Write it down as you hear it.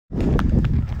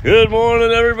Good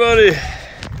morning, everybody.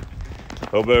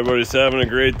 Hope everybody's having a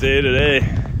great day today.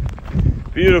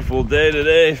 Beautiful day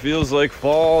today. Feels like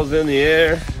fall's in the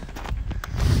air.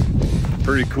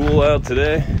 Pretty cool out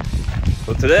today.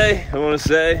 But today, I want to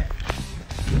say,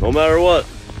 no matter what,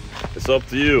 it's up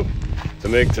to you to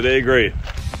make today great.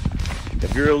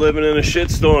 If you're living in a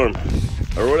shitstorm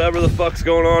or whatever the fuck's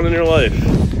going on in your life,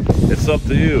 it's up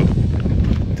to you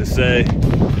to say,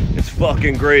 it's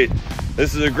fucking great.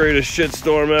 This is the greatest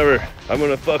shitstorm ever. I'm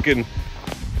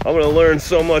gonna learn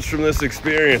so much from this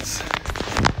experience.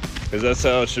 Because that's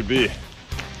how it should be.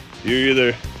 You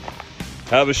either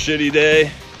have a shitty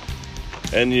day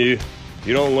and you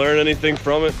don't learn anything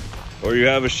from it, or you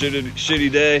have a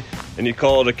shitty day and you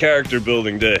call it a character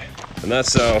building day. And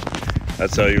that's how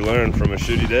you learn from a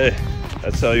shitty day.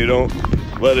 That's how you don't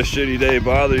let a shitty day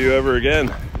bother you ever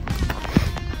again.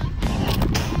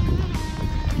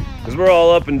 Because we're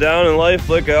all up and down in life,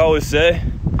 like I always say.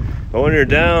 But when you're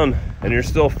down and you're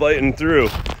still fighting through,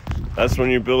 that's when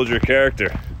you build your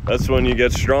character. That's when you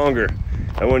get stronger.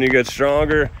 And when you get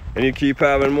stronger and you keep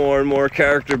having more and more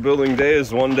character building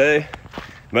days, one day,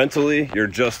 mentally, you're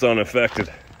just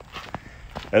unaffected.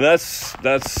 And that's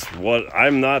what,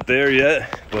 I'm not there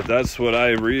yet, but that's what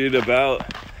I read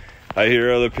about. I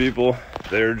hear other people,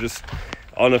 they're just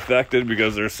unaffected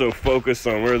because they're so focused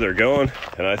on where they're going.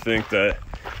 And I think that,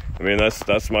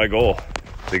 that's my goal,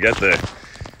 to get there.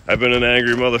 I've been an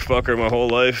angry motherfucker my whole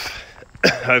life.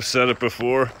 I've said it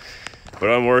before,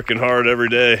 but I'm working hard every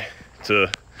day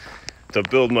to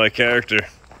build my character,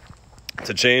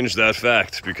 to change that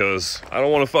fact, because I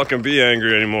don't want to fucking be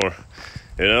angry anymore.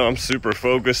 You know, I'm super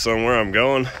focused on where I'm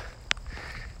going,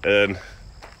 and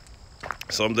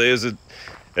some days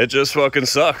it just fucking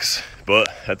sucks. But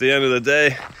at the end of the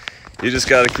day, you just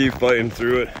got to keep fighting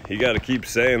through it. You got to keep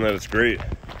saying that it's great.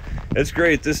 It's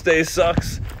great. This day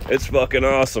sucks. It's fucking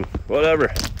awesome. Whatever.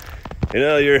 You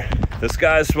know, the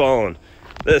sky's falling.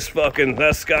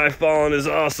 That sky falling is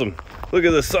awesome. Look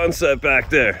at the sunset back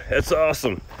there. It's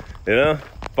awesome. You know,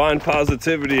 find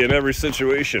positivity in every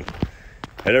situation.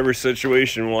 And every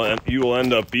situation you will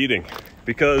end up beating.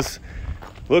 Because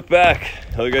look back,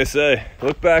 like I say,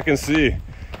 look back and see.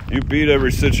 You beat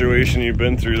every situation you've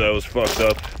been through that was fucked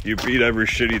up. You beat every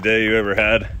shitty day you ever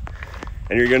had.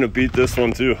 And you're gonna beat this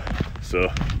one too.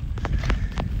 So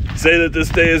say that this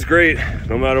day is great,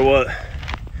 no matter what.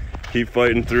 Keep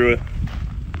fighting through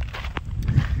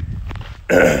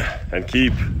it. And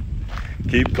keep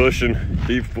pushing,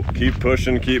 keep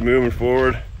pushing, keep moving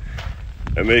forward,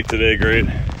 and make today great.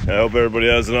 I hope everybody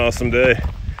has an awesome day.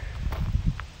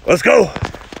 Let's go!